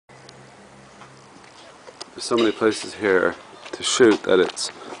there's so many places here to shoot that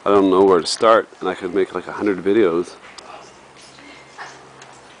I don't know where to start, and I could make like 100 videos.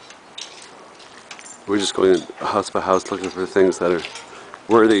 We're just going house by house looking for things that are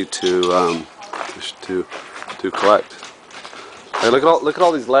worthy to collect. Hey, look at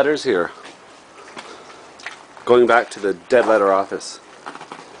all these letters here. Going back to the dead letter office.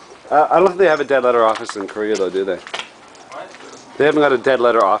 I don't think they have a dead letter office in Korea though, do they? What? They haven't got a dead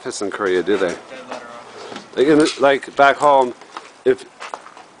letter office in Korea, do they? Dead letter office. Like back home, if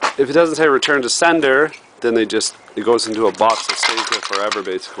it doesn't say return to sender, then it goes into a box that stays there forever,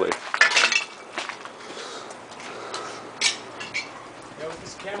 basically. Yeah, with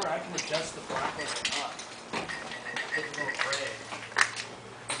this camera, I can adjust the brightness up. Put a little gray.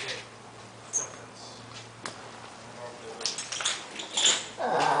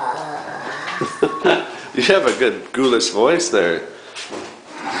 You have a good ghoulish voice there.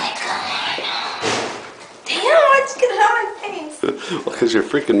 Oh my god. Damn, why'd you get it on my face? Well, because you're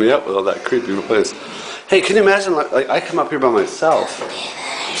freaking me up with all that creepy voice. Hey, can you imagine, like I come up here by myself?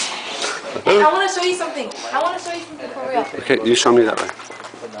 Hey, I want to show you something. I want to show you something for real. Okay, you show me that way.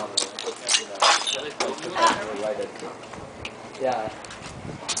 Yeah.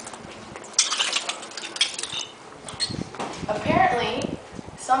 Apparently,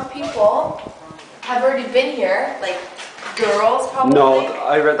 some people have already been here, like girls probably. No,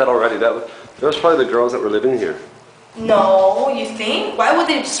 I read that already. That was probably the girls that were living here. No, you think? Why would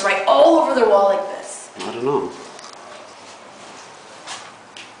they just write all over their wall like this? I don't know.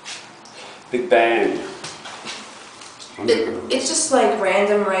 Big Bang. It's just like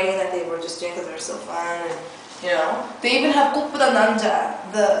random writing that they were just doing because they were so fun. And, you know, they even have 꽃보다 남자,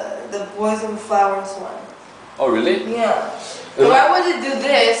 the boys and flowers one. Oh, really? Yeah. So why would they do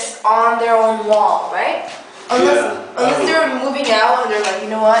this on their own wall, right? Unless they're moving out and they're like, you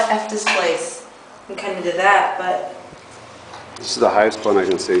know what, F this place. And kind of did that, but... This is the highest point I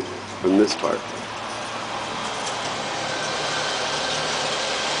can see from this part.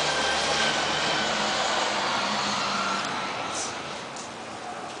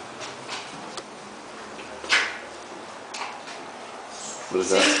 What is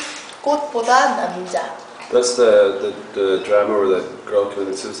that? 꽃보다 남자. That's the drama where the girl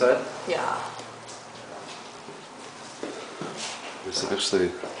committed suicide? Yeah. It's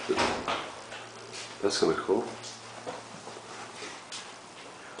actually, that's kind of cool.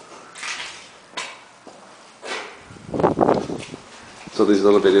 So these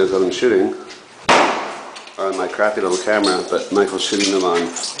little videos I've been shooting are on my crappy little camera, but Michael's shooting them on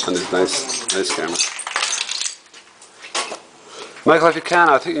his nice camera. Michael, if you can,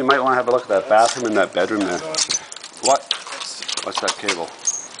 I think you might want to have a look at that bathroom in that bedroom there. What? What's that cable?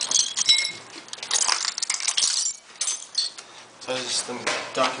 So this is the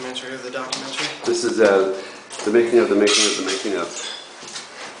documentary of the documentary? This is the making of the making of the making of.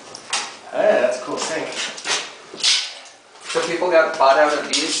 Hey, that's a cool thing. So people got bought out of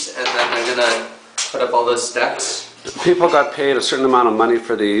these, and then they're gonna put up all those steps. People got paid a certain amount of money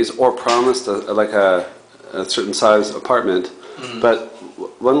for these, or promised a certain size apartment. But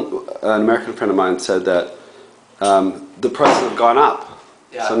an American friend of mine said that the prices have gone up,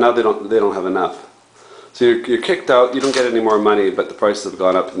 Yeah. so now they don't have enough. So you're kicked out. You don't get any more money, but the prices have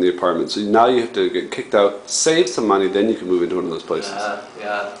gone up in the apartment. So now you have to get kicked out, save some money, then you can move into one of those places.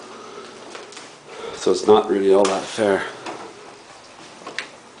 Yeah. So it's not really all that fair.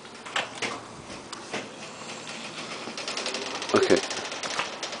 Okay.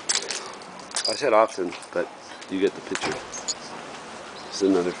 I said often, but you get the picture. This is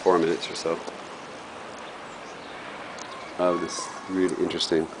another 4 minutes or so of this really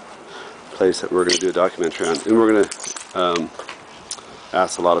interesting place that we're going to do a documentary on. And we're going to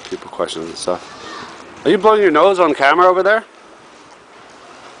ask a lot of people questions and stuff. Are you blowing your nose on camera over there?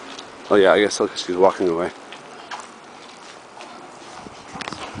 Oh yeah, I guess so, because she's walking away.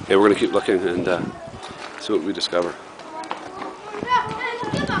 Okay, we're going to keep looking and see what we discover.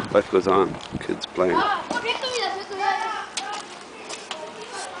 Life goes on. Kids playing.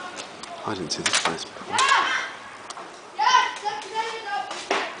 I didn't see this place before.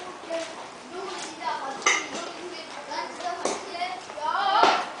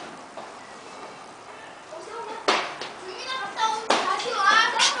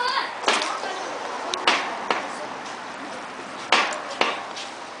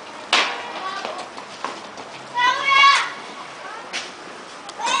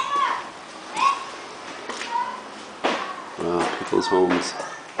 Wow, people's homes.